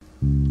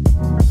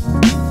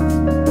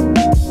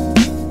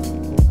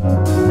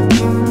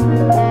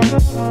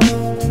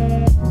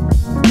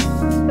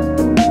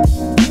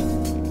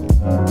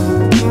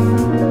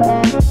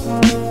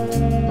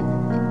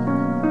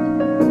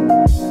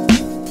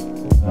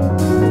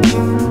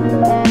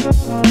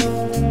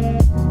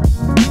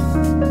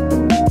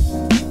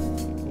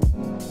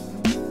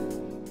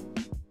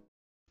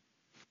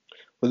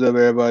up,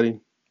 everybody?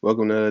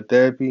 Welcome to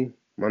Therapy.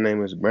 My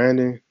name is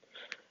Brandon,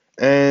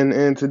 and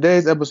in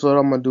today's episode,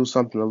 I'm gonna do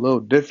something a little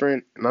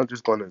different, and I'm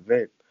just gonna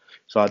vent.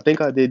 So I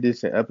think I did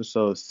this in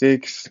episode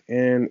 6,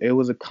 and it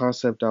was a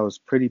concept that was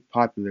pretty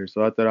popular.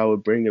 So I thought I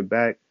would bring it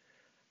back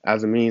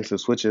as a means to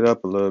switch it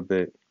up a little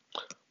bit.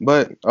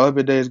 But I hope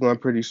your day is going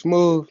pretty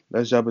smooth.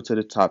 Let's jump into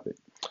the topic.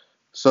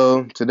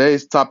 So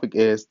today's topic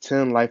is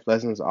 10 life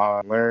lessons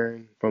I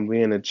learned from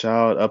being a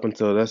child up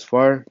until thus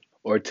far,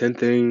 or 10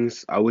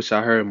 things I wish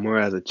I heard more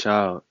as a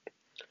child.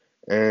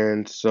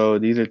 And so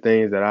these are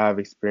things that I've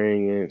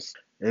experienced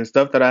and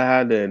stuff that I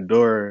had to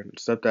endure,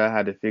 stuff that I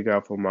had to figure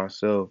out for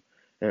myself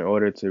in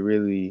order to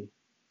really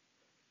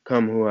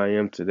come who I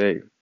am today.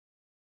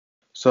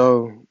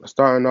 So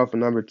starting off with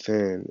number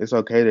 10, it's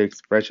okay to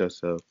express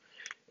yourself.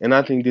 And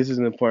I think this is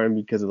important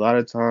because a lot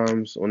of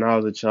times when I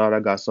was a child, I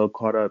got so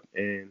caught up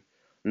in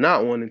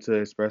not wanting to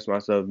express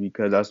myself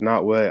because that's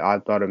not what I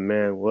thought a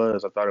man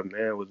was. I thought a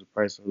man was a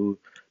person who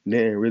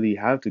didn't really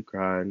have to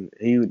cry. And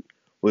he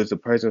was a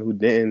person who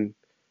didn't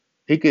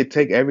he could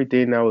take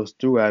everything that was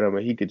through at him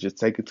and he could just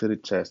take it to the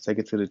chest, take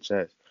it to the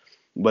chest.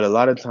 But a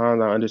lot of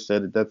times I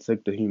understood that that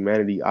took the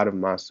humanity out of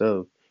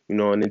myself,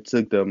 and it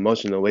took the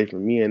emotion away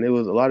from me. And it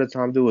was a lot of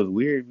times it was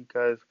weird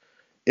because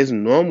it's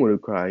normal to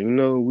cry.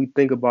 We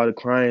think about it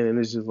crying and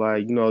it's just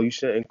like, you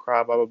shouldn't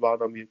cry, blah, blah, blah,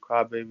 don't be a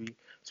crybaby,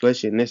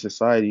 especially in this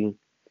society.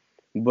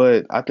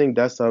 But I think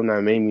that's something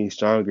that made me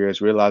stronger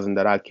is realizing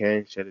that I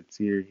can shed a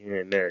tear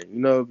here and there,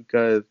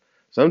 because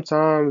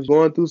sometimes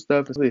going through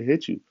stuff until it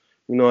hit you,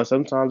 and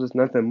sometimes it's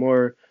nothing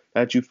more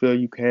that you feel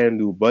you can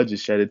do but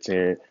just shed a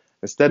tear.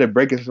 Instead of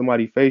breaking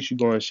somebody's face, you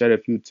go and shed a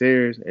few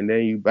tears and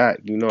then you back,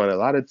 and a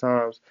lot of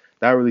times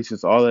that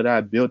releases all of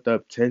that built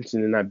up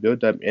tension and that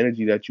built up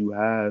energy that you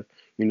have,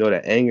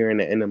 the anger and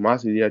the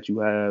animosity that you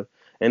have.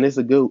 And it's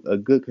a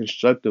good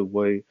constructive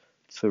way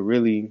to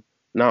really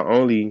not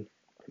only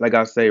like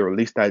I say,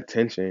 release that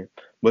tension,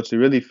 but to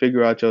really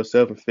figure out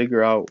yourself and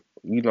figure out,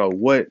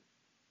 what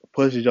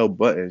pushes your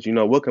buttons,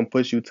 what can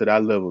push you to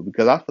that level.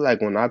 Because I feel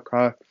like when I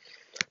cry,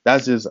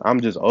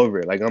 I'm just over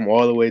it. Like I'm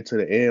all the way to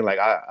the end. Like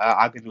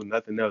I can do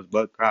nothing else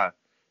but cry,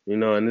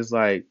 and it's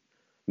like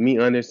me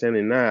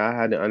understanding that, I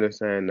had to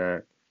understand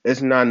that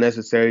it's not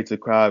necessary to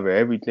cry over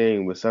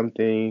everything, but some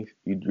things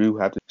you do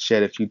have to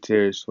shed a few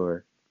tears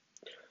for.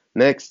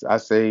 Next, I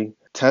say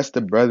test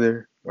a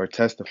brother or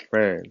test a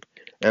friend.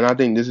 And I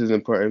think this is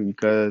important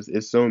because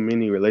it's so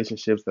many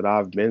relationships that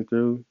I've been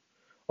through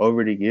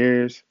over the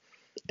years.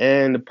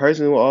 And the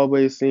person will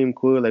always seem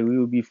cool, like we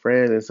would be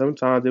friends. And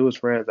sometimes it was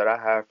friends that I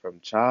had from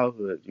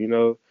childhood,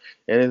 And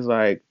it's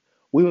like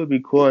we would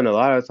be cool. And a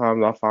lot of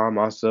times I find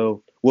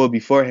myself, well,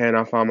 beforehand,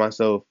 I find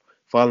myself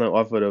falling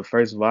off of the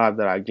first vibe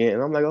that I get.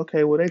 And I'm like,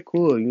 okay, well, they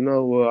cool,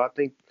 Well, I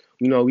think,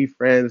 we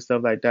friends and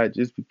stuff like that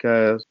just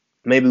because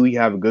maybe we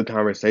have a good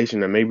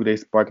conversation and maybe they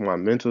spark my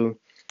mental.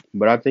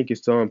 But I think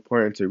it's so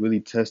important to really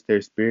test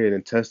their spirit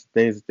and test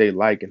the things that they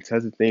like and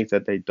test the things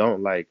that they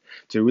don't like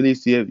to really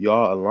see if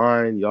y'all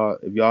align,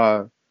 if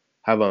y'all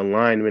have an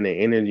alignment in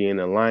energy and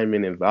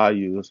alignment in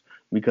values.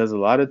 Because a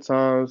lot of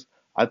times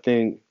I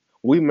think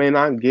we may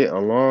not get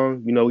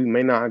along, we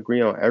may not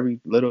agree on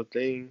every little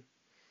thing,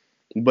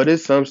 but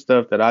it's some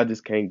stuff that I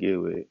just can't get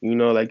with.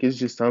 Like it's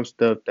just some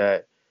stuff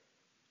that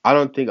I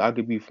don't think I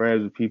could be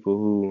friends with people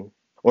who,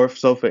 or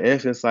so for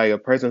instance, like a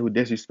person who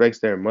disrespects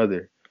their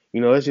mother.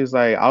 It's just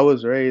like I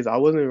was raised, I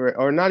wasn't,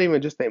 or not even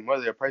just their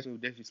mother, a person who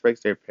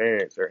disrespects their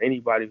parents or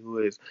anybody who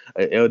is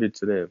an elder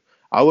to them.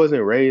 I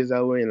wasn't raised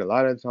that way, and a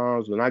lot of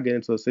times when I get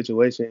into a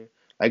situation,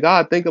 like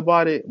I think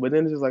about it, but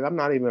then it's just like I'm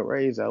not even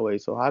raised that way.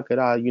 So how could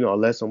I,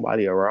 let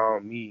somebody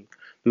around me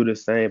do the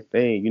same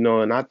thing,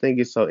 And I think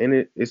it's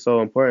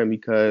so important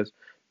because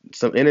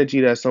some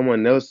energy that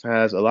someone else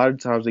has, a lot of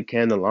times it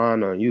can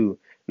align on you.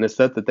 And the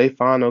stuff that they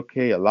find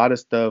okay, a lot of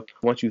stuff,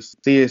 once you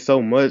see it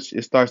so much,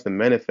 it starts to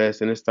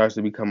manifest and it starts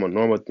to become a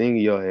normal thing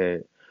in your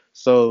head.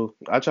 So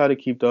I try to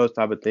keep those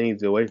type of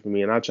things away from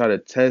me and I try to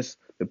test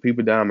the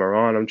people that I'm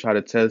around. I'm trying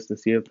to test to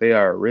see if they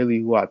are really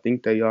who I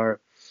think they are.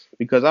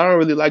 Because I don't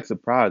really like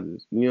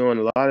surprises. And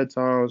a lot of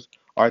times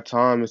our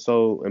time is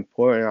so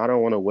important. I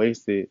don't want to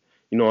waste it,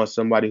 on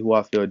somebody who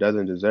I feel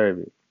doesn't deserve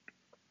it.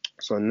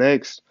 So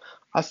next,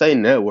 I say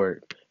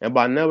network. And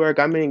by network,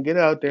 I mean get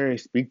out there and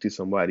speak to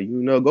somebody.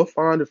 Go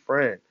find a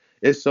friend.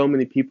 There's so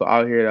many people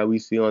out here that we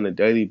see on a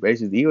daily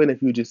basis. Even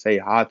if you just say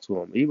hi to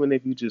them, even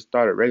if you just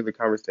start a regular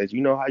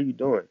conversation, how you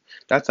doing?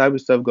 That type of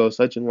stuff goes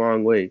such a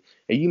long way.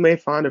 And you may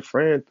find a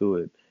friend through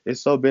it.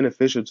 It's so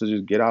beneficial to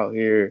just get out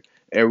here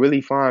and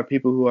really find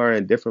people who are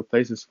in different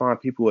places,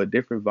 find people with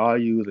different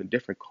values and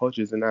different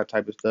cultures and that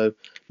type of stuff.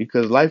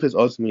 Because life is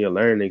ultimately a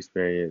learning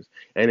experience.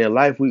 And in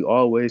life, we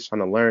always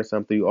trying to learn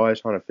something. You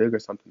always trying to figure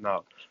something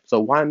out.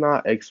 So why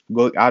not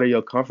go out of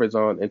your comfort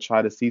zone and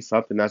try to see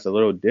something that's a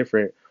little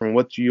different from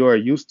what you are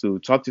used to?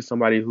 Talk to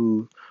somebody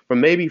who, from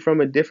maybe from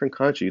a different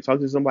country. Talk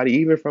to somebody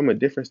even from a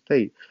different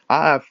state.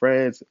 I have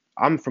friends.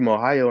 I'm from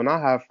Ohio and I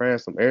have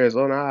friends from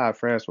Arizona. I have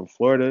friends from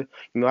Florida.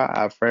 I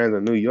have friends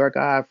in New York.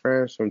 I have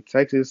friends from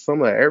Texas,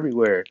 somewhere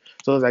everywhere.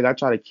 So it's like I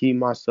try to keep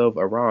myself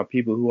around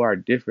people who are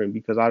different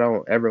because I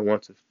don't ever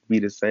want to be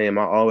the same.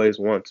 I always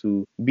want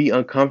to be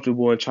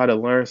uncomfortable and try to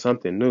learn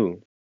something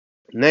new.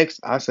 Next,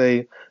 I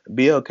say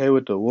be okay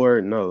with the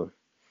word no.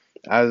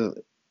 As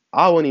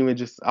I wouldn't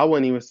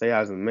even say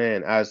as a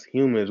man, as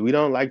humans, we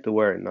don't like the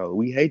word no.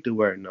 We hate the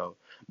word no.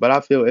 But I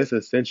feel it's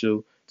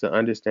essential to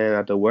understand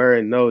that the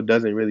word no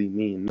doesn't really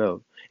mean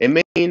no. It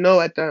may mean no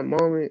at that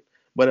moment,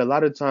 but a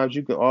lot of times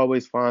you can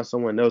always find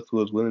someone else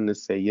who is willing to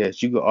say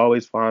yes. You can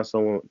always find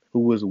someone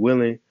who is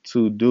willing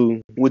to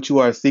do what you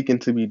are seeking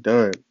to be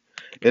done.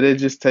 It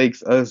just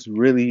takes us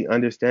really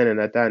understanding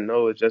that that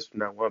no is just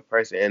from that one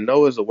person. And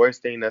no is the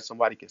worst thing that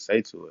somebody can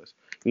say to us.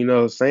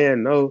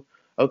 Saying no,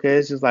 okay,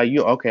 it's just like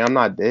okay, I'm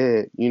not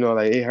dead.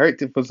 Like it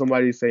hurts for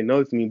somebody to say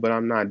no to me, but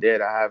I'm not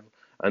dead.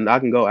 And I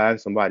can go ask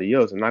somebody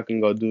else, and I can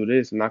go do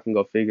this, and I can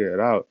go figure it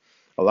out.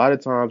 A lot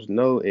of times,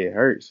 no, it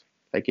hurts.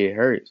 Like it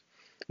hurts,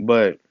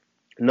 but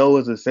no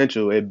is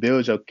essential. It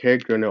builds your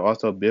character and it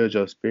also builds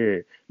your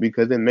spirit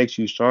because it makes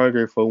you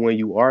stronger for when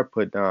you are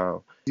put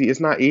down. It's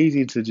not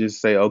easy to just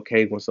say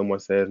okay when someone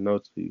says no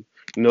to you.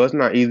 It's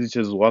not easy to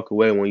just walk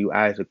away when you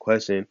ask a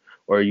question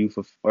or you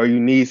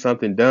need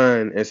something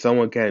done and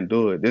someone can't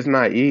do it. It's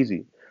not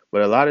easy,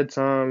 but a lot of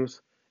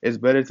times it's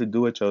better to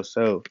do it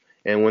yourself.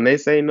 And when they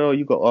say no,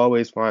 you can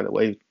always find a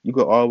way. You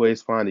can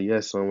always find a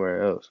yes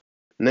somewhere else.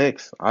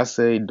 Next, I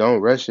say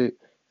don't rush it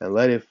and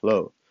let it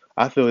flow.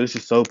 I feel this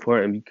is so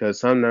important because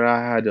something that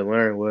I had to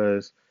learn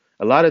was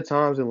a lot of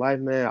times in life,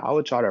 man, I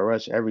would try to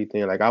rush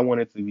everything. Like I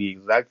wanted to be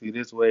exactly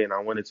this way and I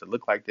wanted to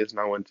look like this and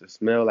I wanted to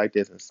smell like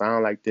this and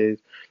sound like this,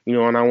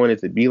 and I wanted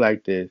to be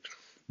like this.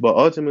 But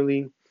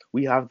ultimately,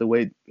 we have to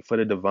wait for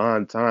the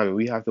divine time and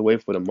we have to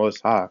wait for the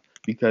most high.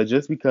 Because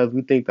just because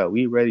we think that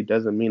we ready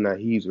doesn't mean that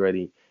he's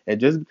ready. And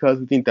just because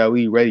we think that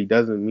we ready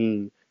doesn't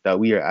mean that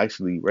we are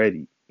actually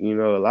ready. A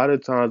lot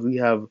of times we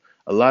have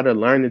a lot of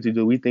learning to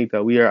do. We think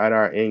that we are at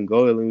our end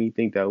goal and we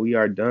think that we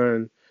are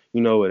done,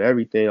 with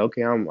everything.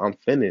 Okay, I'm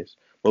finished.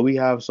 But we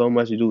have so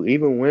much to do.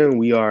 Even when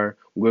we are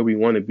where we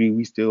want to be,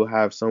 we still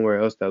have somewhere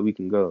else that we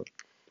can go.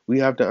 We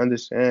have to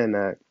understand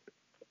that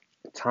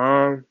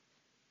time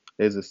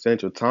is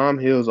essential. Time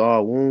heals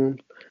all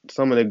wounds.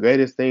 Some of the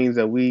greatest things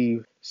that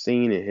we've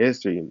seen in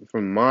history,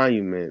 from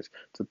monuments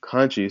to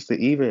countries to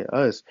even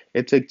us,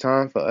 it took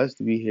time for us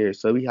to be here.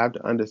 So we have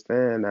to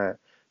understand that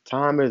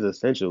time is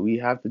essential. We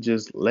have to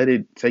just let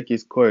it take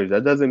its course.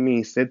 That doesn't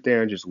mean sit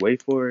there and just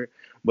wait for it,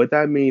 but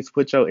that means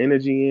put your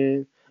energy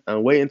in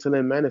and wait until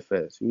it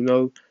manifests.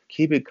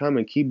 Keep it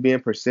coming, keep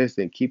being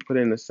persistent, keep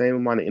putting the same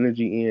amount of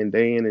energy in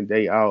and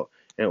day out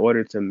in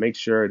order to make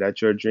sure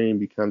that your dream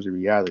becomes a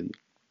reality.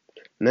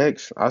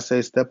 Next, I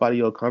say step out of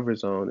your comfort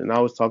zone. And I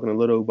was talking a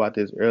little about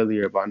this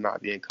earlier about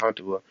not being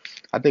comfortable.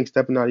 I think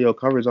stepping out of your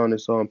comfort zone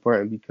is so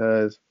important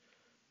because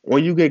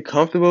when you get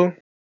comfortable,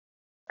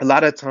 a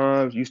lot of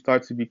times you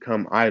start to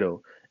become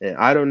idle. And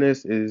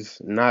idleness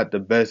is not the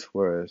best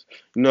for us.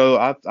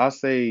 I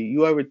say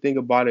you ever think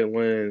about it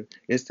when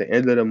it's the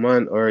end of the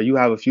month or you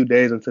have a few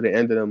days until the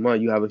end of the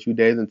month, you have a few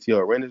days until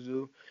your rent is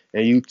due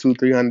and you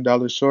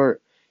 $200-300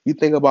 short. You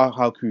think about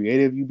how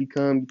creative you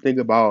become. You think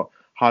about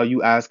how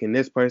you asking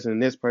this person,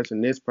 this person,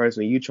 this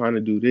person, you trying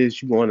to do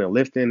this, you going to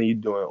Lyft and you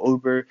doing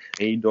Uber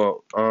and you doing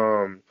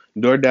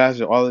DoorDash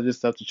and all of this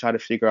stuff to try to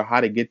figure out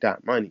how to get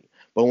that money.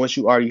 But once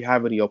you already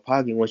have it in your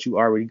pocket, once you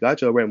already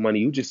got your rent money,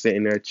 you just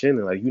sitting there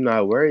chilling, like you're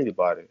not worried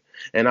about it.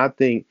 And I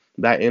think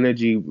that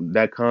energy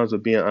that comes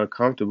with being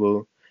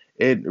uncomfortable,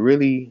 it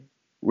really,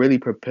 really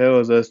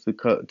propels us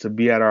to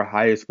be at our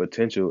highest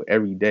potential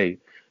every day.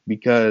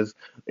 Because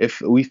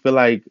if we feel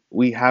like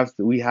we have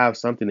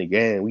something to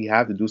gain, we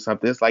have to do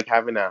something. It's like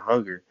having that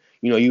hunger.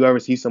 You ever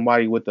see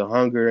somebody with the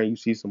hunger and you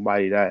see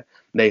somebody that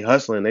they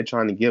hustling, they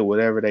trying to get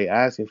whatever they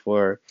asking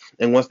for,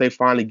 and once they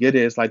finally get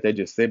it, it's like they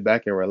just sit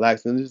back and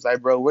relax. And it's just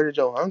like, bro, where did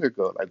your hunger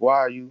go? Like, why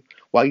are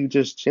you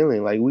just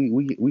chilling? Like,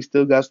 we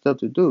still got stuff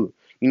to do.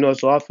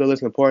 So I feel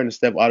it's important to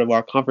step out of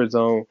our comfort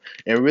zone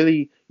and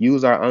really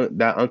use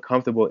that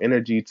uncomfortable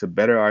energy to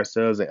better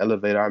ourselves and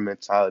elevate our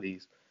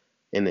mentalities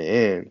in the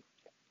end.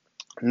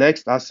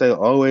 Next, I say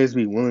always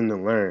be willing to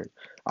learn.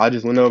 I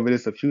just went over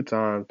this a few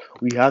times.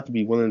 We have to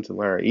be willing to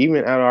learn.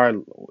 Even at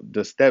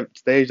the step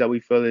stage that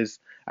we feel is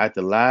at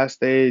the last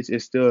stage,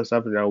 it's still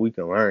something that we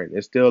can learn.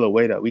 It's still a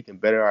way that we can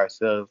better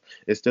ourselves.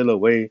 It's still a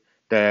way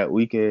that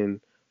we can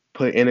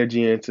put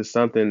energy into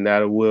something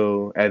that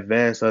will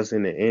advance us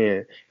in the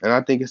end. And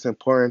I think it's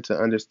important to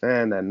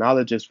understand that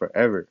knowledge is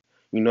forever.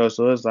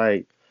 So it's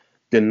like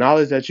the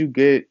knowledge that you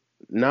get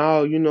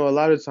now, a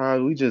lot of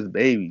times we just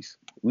babies.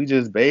 We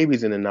just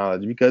babies in the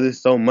knowledge because there's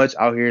so much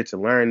out here to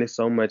learn. There's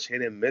so much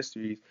hidden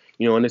mysteries,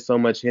 and there's so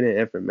much hidden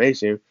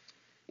information.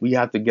 We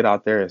have to get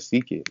out there and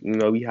seek it.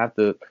 We have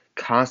to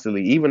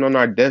constantly, even on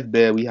our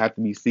deathbed, we have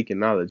to be seeking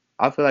knowledge.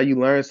 I feel like you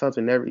learn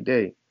something every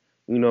day,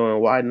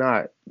 and why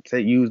not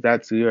use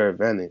that to your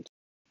advantage?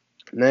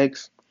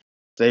 Next,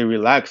 say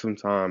relax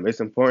sometime. It's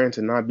important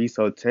to not be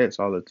so tense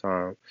all the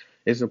time.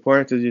 It's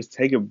important to just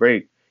take a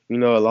break. A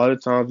lot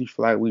of times we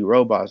feel like we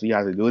robots. We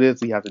have to do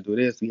this, we have to do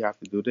this, we have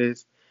to do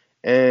this.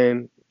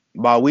 And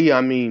by we,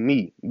 I mean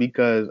me,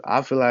 because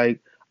I feel like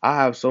I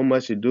have so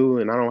much to do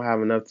and I don't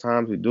have enough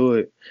time to do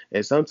it.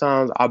 And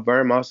sometimes I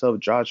burn myself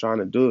dry trying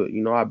to do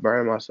it. I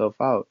burn myself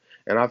out.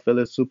 And I feel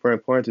it's super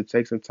important to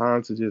take some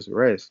time to just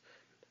rest.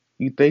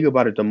 You think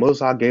about it, the Most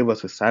High gave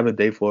us a Sabbath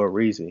day for a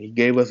reason. He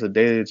gave us a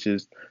day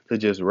to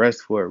just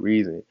rest for a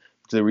reason,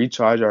 to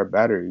recharge our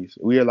batteries.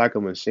 We are like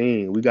a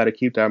machine. We got to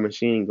keep that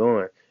machine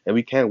going, and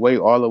we can't wait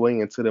all the way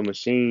until the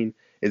machine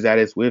is at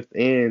its width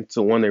end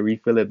to want to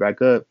refill it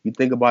back up. You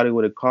think about it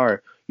with a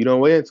car. You don't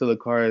wait until the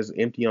car is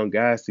empty on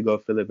gas to go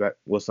fill it back.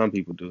 Well, some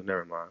people do.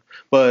 Never mind.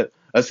 But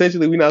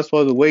essentially, we're not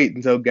supposed to wait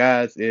until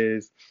gas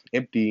is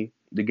empty,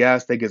 the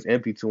gas tank is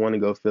empty to want to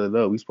go fill it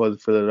up. We're supposed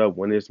to fill it up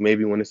when it's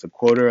a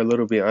quarter, a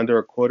little bit under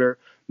a quarter,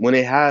 when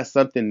it has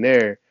something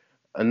there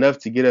enough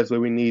to get us where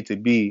we need to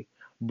be,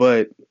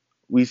 but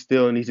we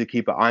still need to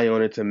keep an eye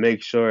on it to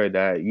make sure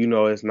that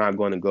it's not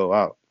going to go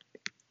out.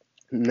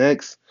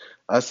 Next,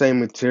 I say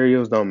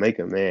materials don't make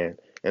a man.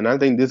 And I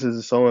think this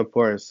is so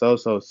important,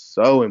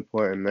 so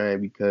important,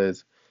 man,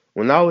 because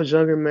when I was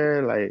younger,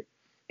 man, like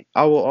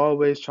I will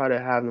always try to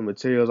have the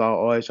materials. I'll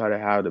always try to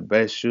have the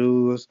best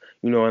shoes,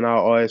 and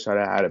I'll always try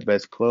to have the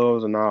best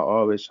clothes, and I'll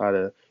always try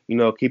to,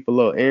 keep a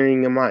little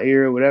earring in my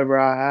ear, whatever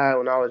I had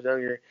when I was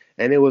younger.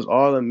 And it was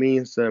all a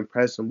means to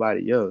impress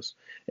somebody else.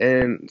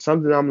 And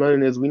something I'm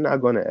learning is we're not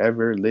going to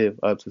ever live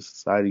up to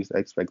society's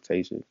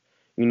expectations.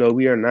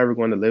 We are never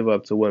going to live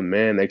up to what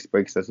man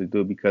expects us to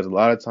do because a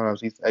lot of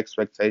times these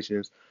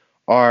expectations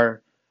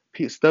are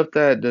stuff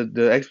that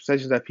the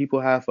expectations that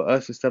people have for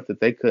us is stuff that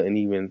they couldn't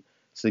even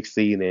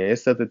succeed in.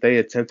 It's stuff that they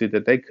attempted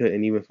that they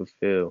couldn't even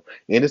fulfill.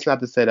 And it's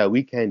not to say that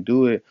we can't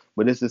do it,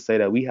 but it's to say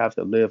that we have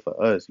to live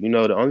for us.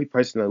 The only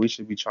person that we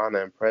should be trying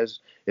to impress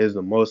is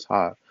the Most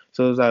High.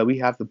 So it's like we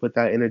have to put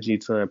that energy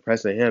to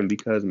impressing Him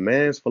because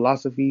man's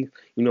philosophy,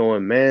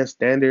 and man's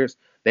standards,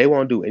 they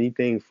won't do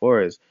anything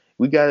for us.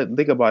 We got to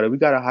think about it. We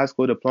got a high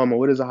school diploma.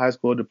 What is a high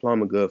school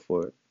diploma good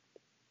for?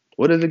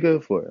 What is it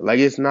good for? Like,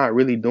 it's not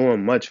really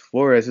doing much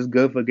for us. It's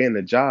good for getting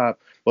a job.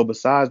 But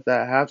besides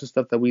that, half the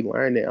stuff that we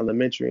learned in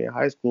elementary and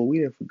high school, we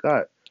didn't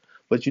forgot.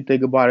 But you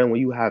think about it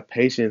when you have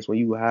patience, when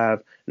you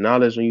have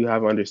knowledge, when you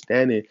have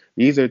understanding,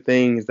 these are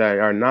things that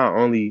are not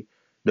only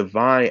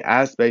divine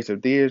aspects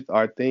of these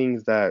are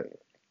things that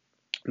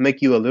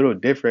make you a little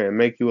different and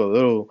make you a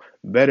little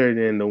better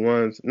than the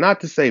ones, not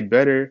to say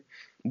better,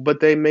 but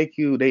they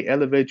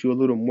elevate you a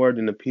little more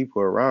than the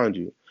people around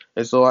you.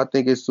 And so I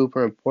think it's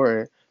super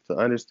important to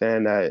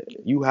understand that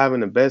you having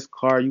the best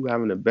car, you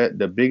having the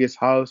biggest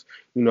house,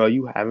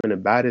 you having the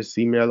baddest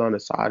female on the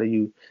side of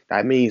you,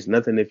 that means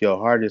nothing if your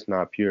heart is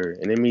not pure.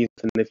 And it means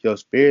nothing if your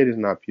spirit is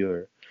not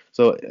pure.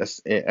 So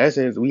in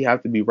essence, we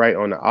have to be right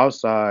on the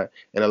outside,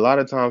 and a lot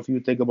of times you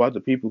think about the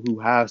people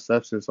who have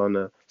substance on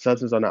the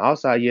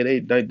outside, yeah,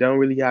 they don't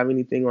really have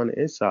anything on the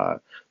inside.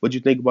 But you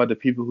think about the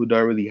people who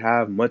don't really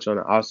have much on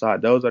the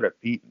outside, those are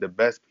the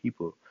best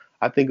people.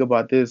 I think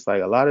about this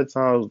like a lot of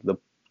times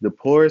the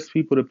poorest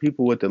people, the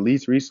people with the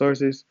least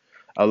resources,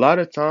 a lot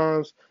of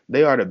times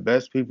they are the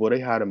best people. They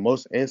have the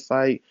most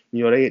insight.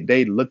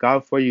 They look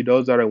out for you.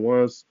 Those are the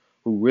ones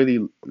who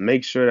really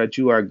make sure that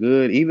you are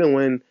good, even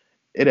when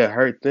it'll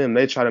hurt them.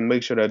 They try to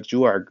make sure that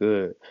you are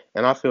good.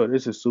 And I feel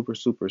this is super,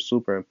 super,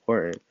 super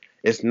important.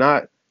 It's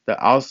not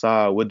the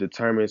outside what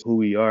determines who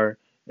we are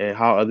and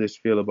how others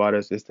feel about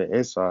us. It's the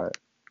inside.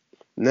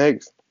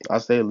 Next, I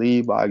say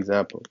lead by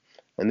example.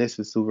 And this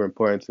is super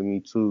important to me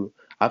too.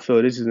 I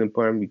feel this is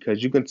important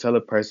because you can tell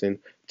a person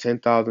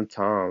 10,000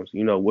 times,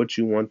 what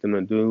you want them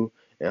to do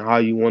and how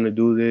you want to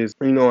do this,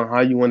 and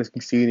how you want to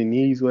succeed in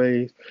these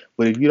ways.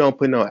 But if you don't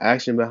put no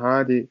action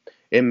behind it,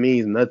 it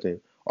means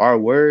nothing. Our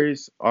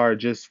words are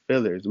just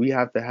fillers. We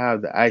have to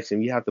have the action.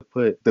 We have to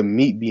put the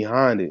meat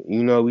behind it.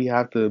 We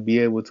have to be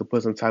able to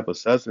put some type of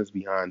substance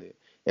behind it.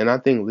 And I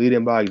think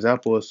leading by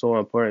example is so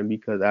important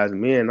because as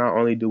men, not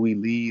only do we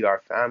lead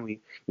our family,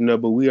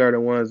 but we are the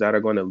ones that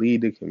are going to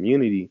lead the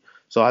community.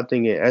 So I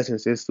think in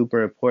essence, it's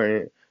super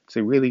important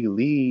to really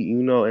lead,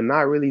 and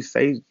not really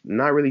say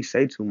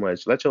too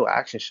much. Let your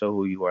actions show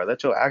who you are.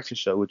 Let your actions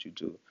show what you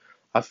do.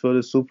 I feel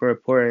it's super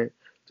important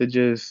to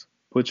just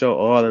put your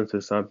all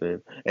into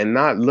something and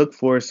not look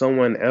for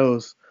someone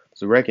else's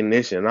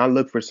recognition, not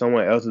look for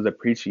someone else's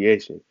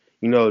appreciation.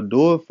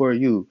 Do it for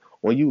you.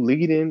 When you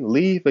leading,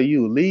 lead for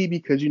you. Lead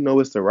because you know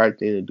it's the right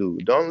thing to do.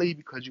 Don't lead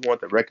because you want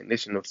the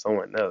recognition of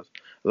someone else.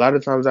 A lot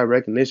of times that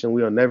recognition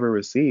we'll never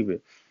receive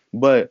it.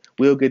 But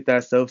we'll get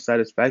that self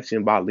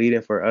satisfaction by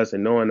leading for us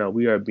and knowing that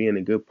we are being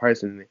a good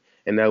person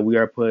and that we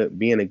are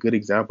being a good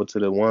example to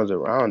the ones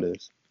around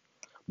us.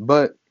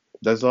 But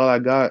that's all I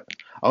got.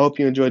 I hope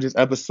you enjoyed this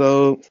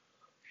episode.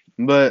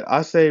 But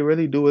I say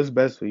really do what's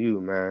best for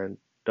you, man.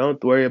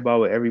 Don't worry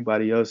about what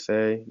everybody else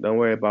say. Don't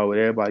worry about what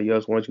everybody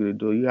else wants you to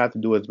do. You have to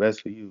do what's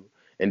best for you.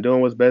 And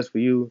doing what's best for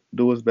you,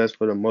 do what's best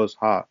for the most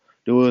high.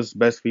 Do what's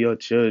best for your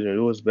children.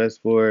 Do what's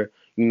best for,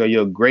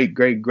 your great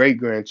great great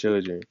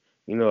grandchildren.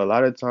 A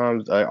lot of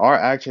times our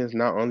actions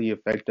not only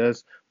affect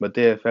us, but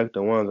they affect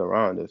the ones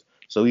around us.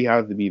 So we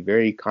have to be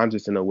very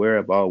conscious and aware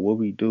about what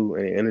we do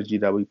and the energy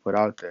that we put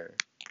out there.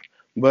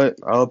 But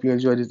I hope you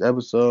enjoyed this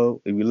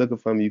episode. If you're looking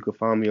for me, you can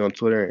find me on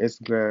Twitter and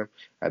Instagram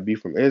at Be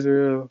From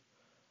Israel.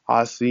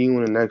 I'll see you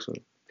in the next one.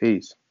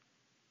 Peace.